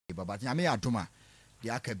but nyame adoma de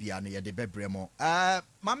aka bia no ye de bebremo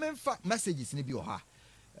mamemfa messages ni bi o ha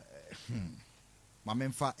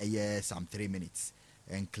mamemfa some 3 minutes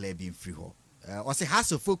and clear being free ho or say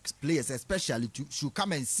has of folks players especially should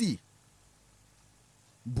come and see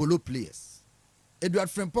Bolo players. Edward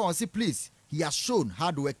Frimpong say please, he has shown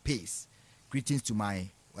hard work pays. Greetings to my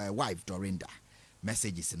wife Dorinda.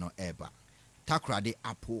 Messages no eba takra de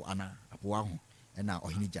apo ana apo aho na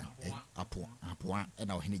ohinijan apo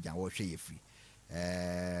na ohinijan wo hwe ye free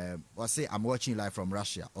or say I'm watching live from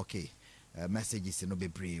Russia. Okay, messages no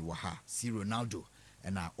bebre wo ha. See Ronaldo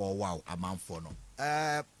na oh wow amanfo no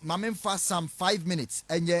mamemfa some 5 minutes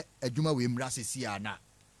enye adwuma we mra sesi ana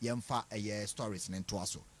yemfa stories nto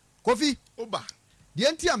aso Kofi oba the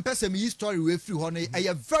anti ampese me story we free ho no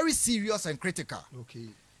very serious and critical. Okay,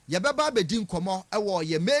 ye beba be din komo ewo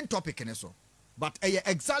ye main topic ne so but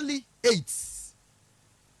exactly 8.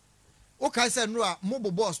 Okay, say no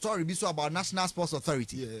mobobo story bi so about National Sports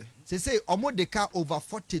Authority. Yeah. Say omodeka over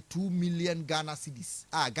 42 million Ghana cedis.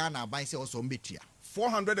 Ghana buy say also mbetua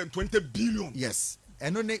 420 billion. Yes.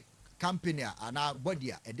 Eno ne company ana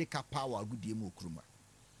body edeka power agudie mu okruma.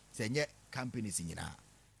 Say nye companies nyina.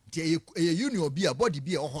 Tie union bi a body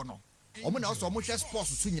bi e ho no. Omo na so omo hwe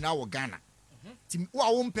sports so nyina wo Ghana. Tim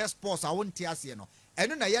wa wo mpe sports a wo nte ase no.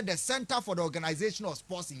 Eno na ye the Center for the Organization of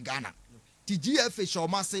Sports in Ghana. TGFA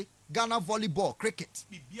shomase Ghana volleyball cricket.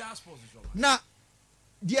 Na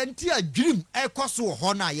the entire dream ekoso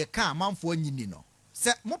ho na ye ka amanfo anyini no.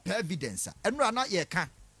 Se mo pe evidence enura na ye ka.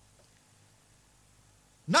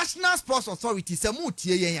 National Sports Authority se mo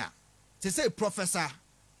tie yen a. Se say Professor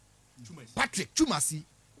Patrick Chumasi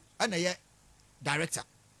ana ye director.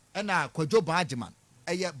 Ana Kwadwo Badman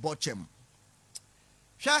eye bochem.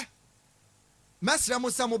 Hwe mesra mo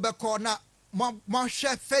se mo be call na mo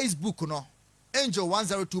share Facebook no. Angel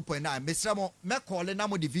 102.9 mesra mo me call na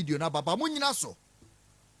mo the video na baba mo nyina so.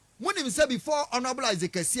 Munim say before Honorable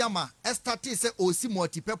Isaac Asiama started say OC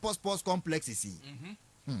multi-purpose sports complex isi.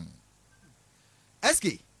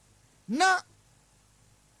 SK na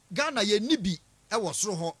Ghana ye nibi e wo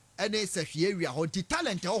soro ho ene se hwe area ho di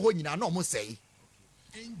talent ho nyina na mo say.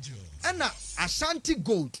 Angel. Ena Ashanti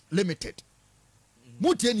Gold Limited.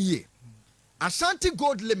 Mutie ni ye. Ashanti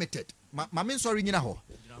Gold Limited. Ma me sorry nyina ho.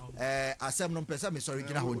 Asem no pesa me sorry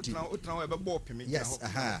nyina ho nti. Yes,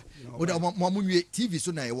 aha. Oda mo munwe TV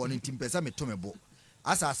so na e wo nti pesa me to me bo.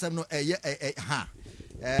 Asa asem no ha.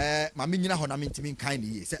 Ma me nyina ho na me ntimi kan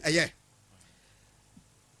ni ye. Se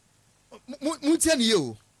mutie ni ye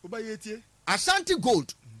o. Obayetie. Ashanti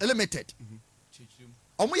Gold Limited.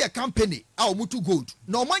 Omo ye company a omo to gold.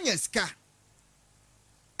 Na omo nya sika.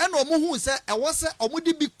 And omo hu se e wo se omo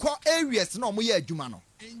di bi ko areas na omo ye adwuma no.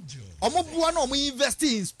 Omo bua na omo invest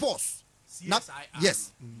in sports. Na,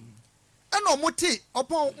 yes. And omo te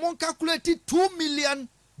upon mon calculate $2 million.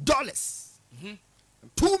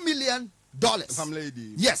 $2 million.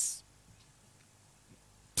 Yes.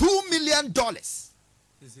 $2 million.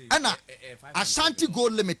 And Ashanti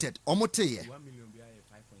Gold Limited omo te ye. 1 million be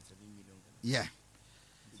 5.7 million. Yeah.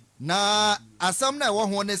 Na asam na wo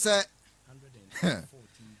ho ne se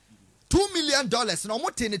 $2 million na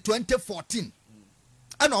omote in 2014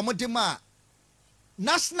 and omote ma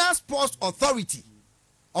National Sports Authority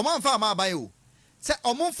omanfa ma abaye o se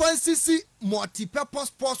omonfa nsisi multi-purpose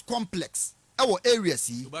sports complex ewo areas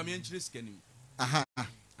yi oba me enchire scanning aha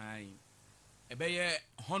ai ebeye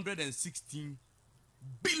 116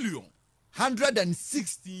 billion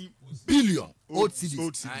 116 billion old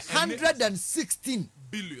cedis 116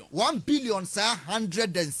 billion 1 billion sir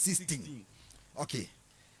 116 okay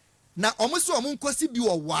na omuso omunkosi bi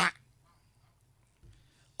wo wa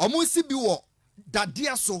omunsi bi wo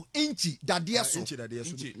dadea so inchi dadea so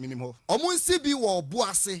minimum omunsi bi wo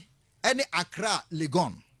Boase ene Accra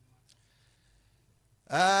Legon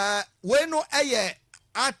we no eye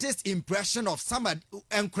artist impression of somebody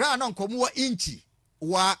enkra na nkomo wa inchi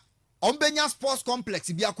wa ombenya sports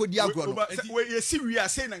complex bi akodi agro no we si wi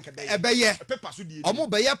ase na nkada ebeye paper so die omo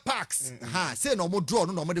beye parks ha say no omo draw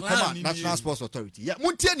no omo de come National Sports Authority ya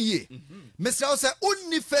muntie ne ye Mr. say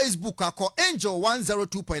onni Facebook akọ Angel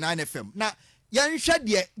 102.9 FM na yanhwe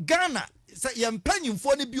de Ghana say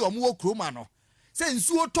yempanyimfo ne bi omo wo kroma no say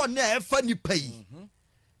nsuo to na efa nipa yi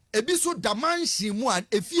ebi so damanhyi mu a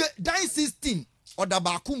efie dan 16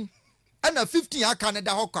 odabakum ana 15 aka ne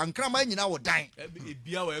da ho kankrama nyina wo dan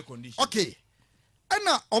ebia wa condition okay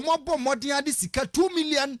ana omobo modern ade sika $2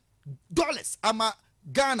 million ama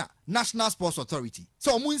Ghana National Sports Authority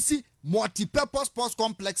so omunsi multi-purpose sports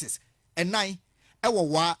complexes enai ewo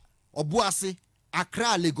wa Boase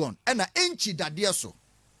Accra Legon ana enchi dade so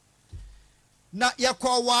na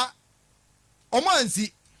yakwa wa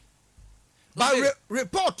omansi But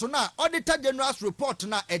report na Auditor General's report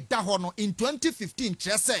na ɛda hɔ no in 2015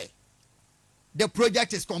 kyerɛ sɛ the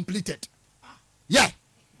project is completed. Yeah.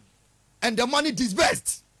 And the money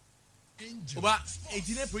disbursed. Oba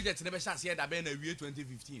engineer project never shall say that be na wie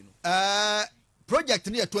 2015 project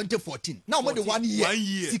near 2014. Now more than 1 year. 1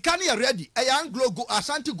 year. Sikani are ready. Anglo go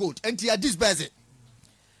Ashanti Gold and tia disburse it.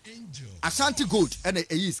 Ashanti Gold and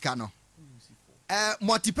a is cano.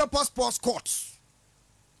 Multi-purpose sports courts.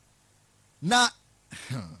 Na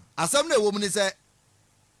asamne woman is a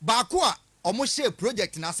bakwa almost share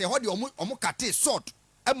project na say hodi omo kate sort.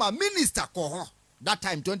 And my minister call that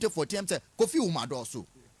time 2014 say Kofi Umado so.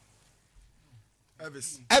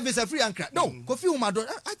 Elvis a free anchor. No, Kofi Umado,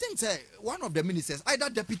 I think say one of the ministers,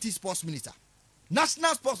 either deputy sports minister,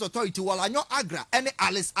 National Sports Authority, Walanyo Agra, and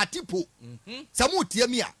Alice Atipo. Samu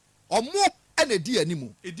Tiamia, or more and a dear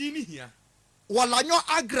Nimu. Edini here. Walanyo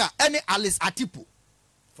Agra, and Alice Atipo.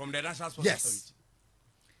 From the National Sports Authority.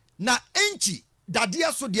 Na enchi,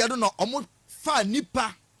 dadia so diado no omo fa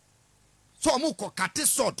nipa. So omo ko kate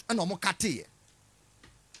sort and omo kate.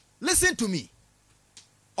 Listen to me.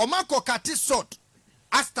 Omo ko kate sort.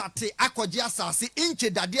 Astate akoji asase inche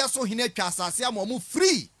dadia so hine twa asase amomu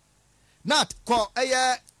free. Not ko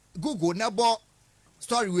Google nebo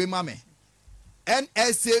story we mame.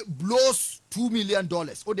 NSA blows $2 million.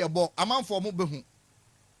 O de bo amount for mo behu.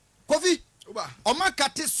 Kofi Oma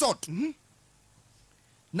kate sort.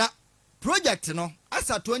 Na project no as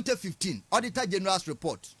a 2015 Auditor General's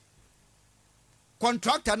report.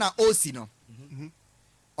 Contractor na OC no.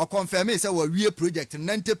 Or confirm say we project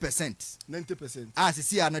 90%. 90%. As you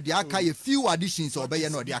see, and the aka a few additions or be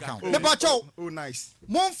no the account. Oh, nice.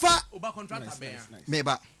 Monfa Oba contractor be.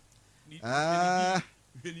 Meba.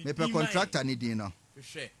 Me pe contractor ni din no.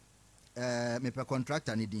 Me pe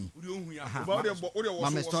contractor ni din.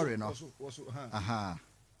 Mama story no. Aha.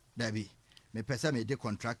 Dabi. Me pe se me de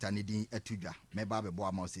contractor ni din atudwa. Me ba be bo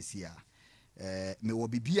ama osisi a. Me wo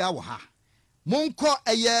bibia wo ha. Monko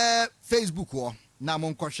Facebook wo. Na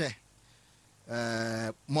monkohwe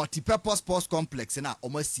multi-purpose sports complex na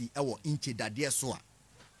omasi ewo inche dade so a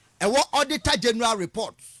ewo Auditor General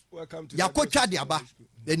report yakotwa de aba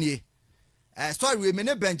enie story we me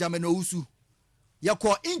ne Benjamin Owusu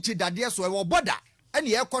yakọ inche dade so ewo border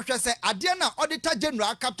ene yakọhwe se ade na Auditor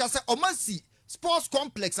General capture se omasi sports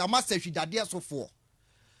complex amasa hwi dade so fo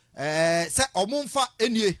se omumfa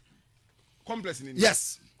enie complex ni.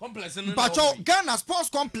 Yes. Pacho Ghana Sports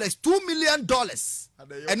Complex $2 million.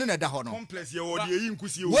 And in the hono. Complex ye odi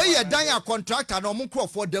inkusi. Where you done contractor no munko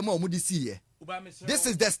for them o mudi see. This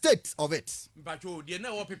is the state of it. Pacho de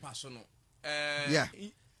na wo paper so no. Yeah.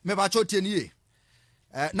 Me pacho tie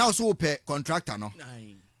now so pay contractor no.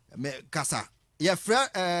 Me kasa. Ye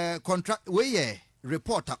frɛ contract we ye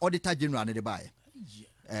reporter Auditor General ne de buy.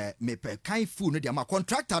 Me pe kind fool no the ma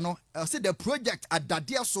contractor no say the project at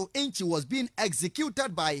Dadia so inchi was being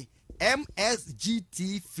executed by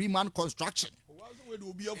MSGT Freeman Construction.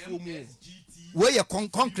 Where you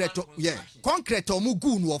concrete yeah concrete omu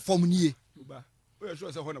gu no form nie.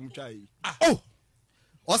 Oh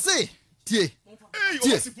o say tie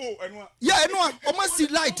yeah no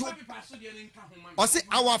almost light or say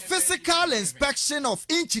our physical inspection of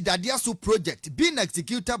Inchi Dadiasu project being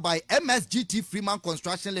executed by MSGT Freeman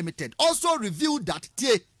Construction Limited also revealed that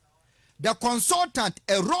the consultant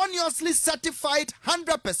erroneously certified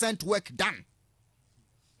 100% work done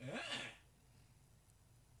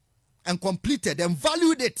and completed and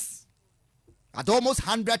valued it at almost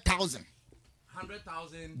 $100,000.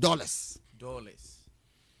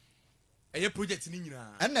 A project ni nyina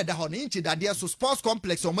and the hon inchi dadia so sports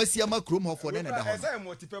complex o masiama krom ho for den da hon say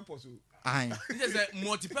multi-purpose ai just a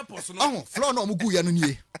multi-purpose no oh floor no omugu ya no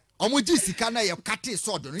nie omo gi sika na ye kate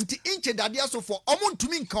sword no nti inchi dadia so for omo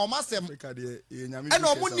ntumi nka omo asem and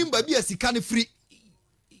omo nimba bi asika no free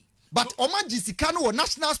but omo gi sika no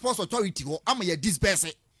National Sports Authority ho am ye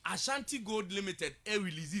disperse Ashanti Gold Limited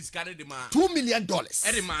releases carry the man $2 million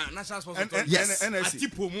e man National Sports Authority yes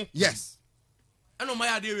atipomu yes and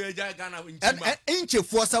my idea Ghana and inche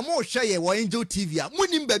for some more share wo Angel TV a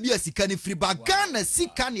munim ba bi asika ni free ba Ghana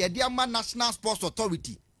sika na ye ama National Sports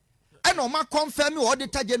Authority and o ma confirm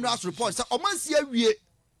Auditor General's report say o man si awie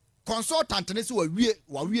consultant ne se wa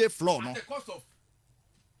wie floor no the cost of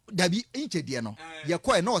dabi inche de no ye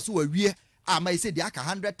ko na o se wa wie I say they aka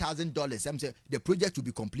 $100,000 am say the project will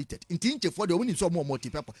be completed inche for the winning so more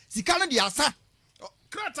multi-purpose sika no de asa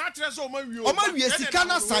Oma wie sika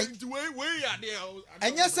na sai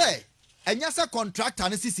enya se contractor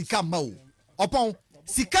ne sika ma o opon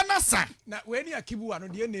sika na sa na we ni akibu ano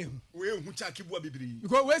de na ehu we hu cha akibu abibiri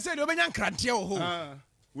because we say de obenya nkrante wo ho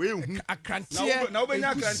we hu akrantie na obenya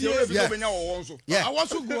akrantie we bi obenya wo won so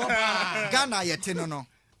awoso go ba Ghana yete no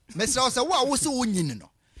mesra say wo a wo se wo nyin no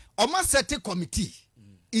oma set committee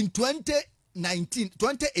in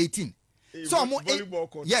 2018 so omo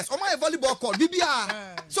yes omo a volleyball court bibia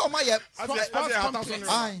so omo ye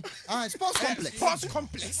sports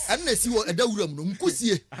complex and na si wo edawuram no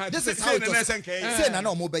nkusie this is how it was say na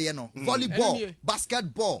omo beye no volleyball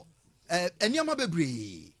basketball eniama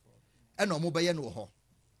bebre and omo beye no ho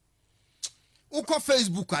uko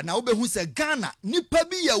Facebook na obehu se Ghana nipa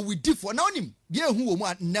bi ya widi for na onim bia ehu wo mu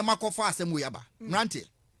nema kofa asem wo yaba mrante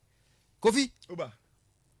Kofi oba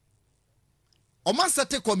Oman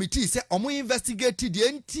sete committee say omo investigate the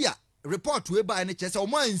entire report we by ne chese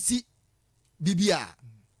omo ansi bibia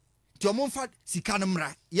ti omo fa sika no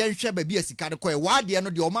mra ye nhwe ba bia sika no koy wa de no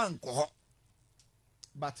de omo anko ho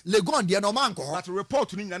but legon de no omo anko ho but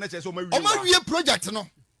report ni nyana chese omo wie project no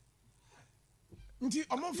nti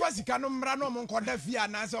omo fa sika no mra no omo nkoda fia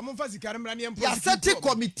na say omo fa sika no mra ne ya sete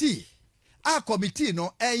committee committee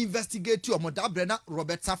no investigate omo dabre na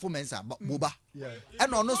Robert Safo Mensah boba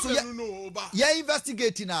and ono so ye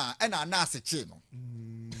investigate na na aseche no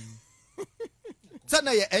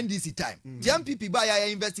sana ye NDC time JMPP ba ya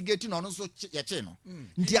investigate no ono so ye che no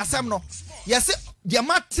nti asem no yes de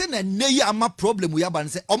mate na neyi ama problem ya ban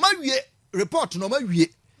se o ma wie report no ma wie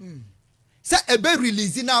se ebe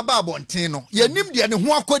release na ba abonten no ye nim de ne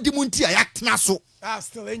ho akodi mu nti ya tena so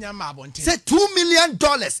still enya ma abonten say $2 million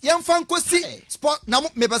yen fan kosi sport na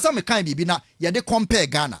me pesa me kan bibi na ye de compare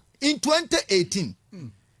Ghana in 2018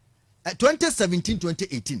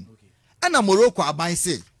 2017 ana Morocco aban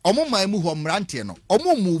say omo man mu ho mrante no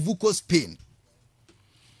omo move ko Spain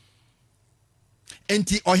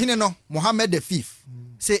enti ohene no Mohammed V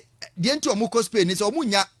say de enti omo ko Spain say omo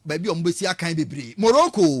nya ba bi omo besi akan bebre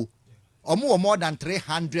Morocco omo more than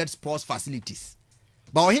 300 sports facilities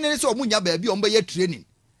but ohene say omo nya ba bi omo be training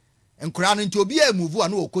enkura no enti obi a move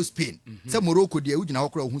anu okọ Spain say Morocco de ugina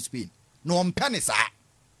hokora hu Spain no ompane sa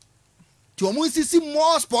ti omo sisi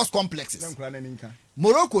more sports complexes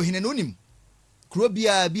Morocco hine no nim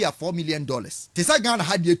Krobia be a $4 million. Tesa Ghana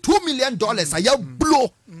had $2 million. I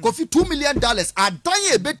blow coffee $2 million. I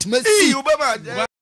die a bit messy.